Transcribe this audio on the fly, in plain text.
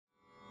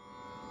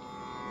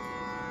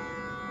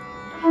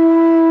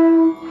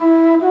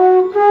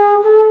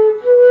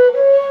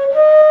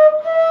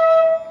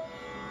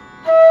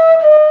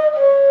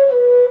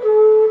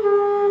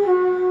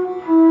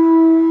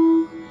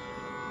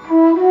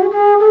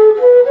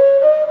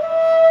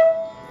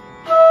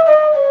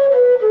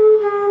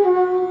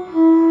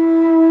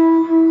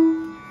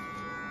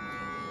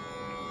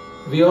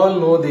We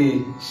all know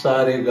the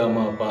sa re ga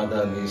ma pa dha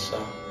ni sa,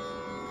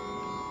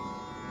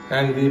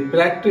 and we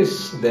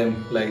practice them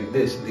like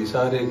this: the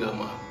sa re ga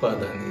ma pa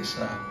dha ni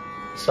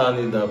sa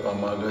ni da pa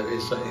ma ga re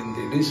sa in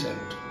the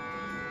descent.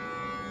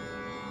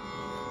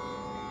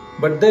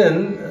 But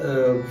then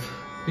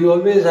we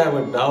always have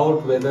a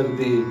doubt whether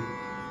the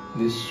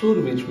sur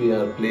which we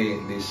are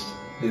playing,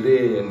 the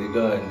re and the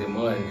ga and the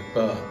ma and the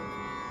pa,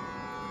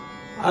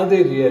 are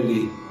they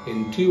really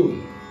in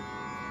tune?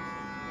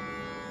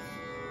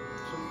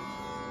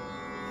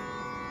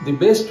 The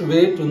best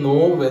way to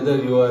know whether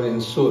you are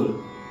in sur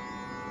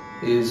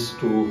is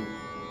to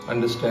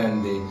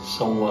understand the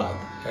samvaad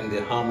and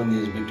the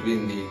harmonies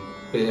between the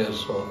pairs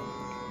of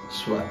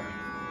swar.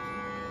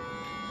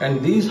 And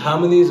these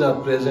harmonies are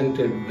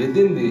presented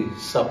within the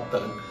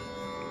saptak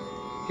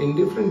in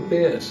different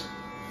pairs.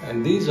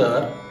 And these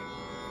are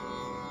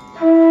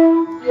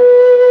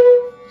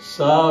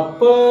sa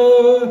pa,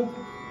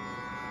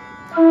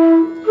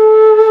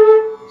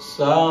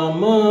 sa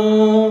ma,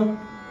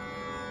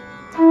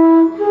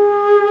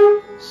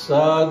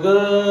 sa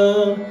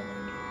ga,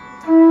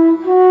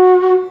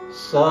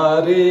 sa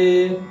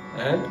re,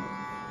 and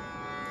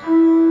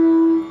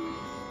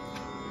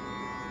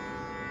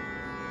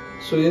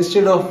so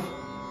instead of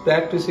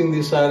practicing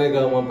the sa re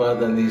ga ma pa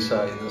dha ni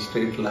sa in a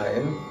straight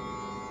line,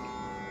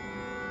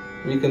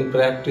 we can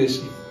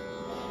practice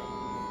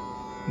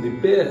the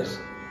pairs.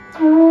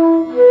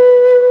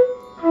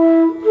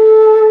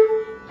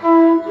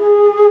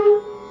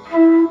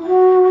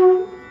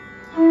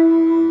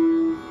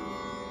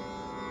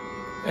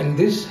 And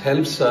this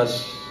helps us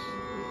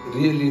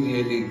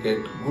really get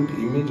good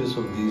images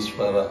of these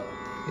swara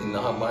in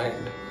our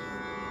mind.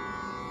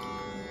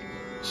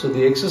 So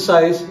the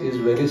exercise is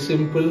very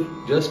simple.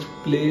 Just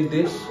play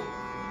this.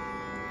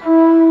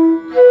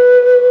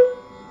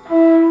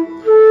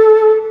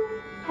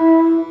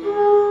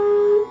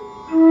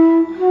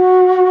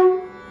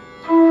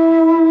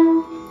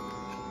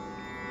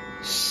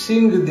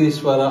 Sing the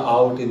swara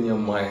out in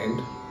your mind.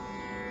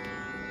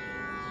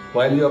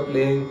 While you are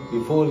playing,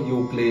 before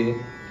you play,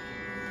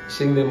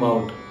 sing them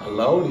out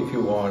aloud if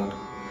you want.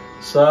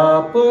 Sa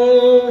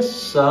pa,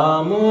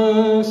 sa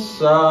ma,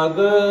 sa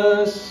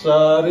ga,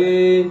 sa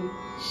re,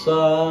 sa,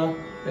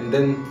 and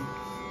then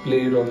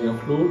play it on your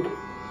flute.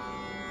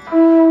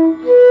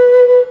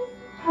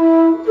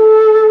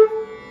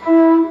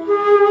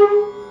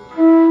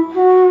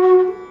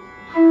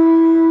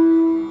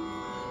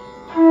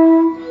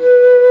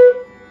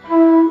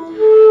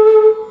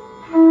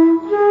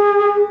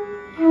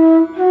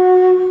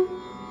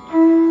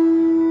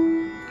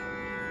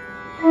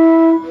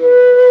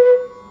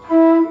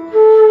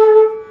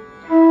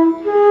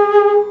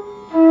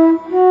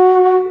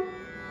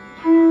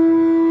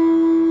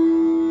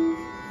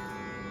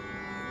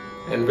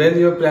 And when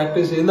you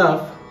practice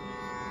enough,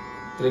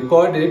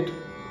 record it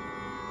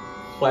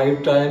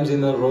 5 times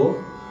in a row,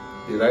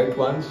 the right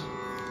ones,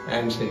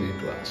 and send it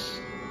to us.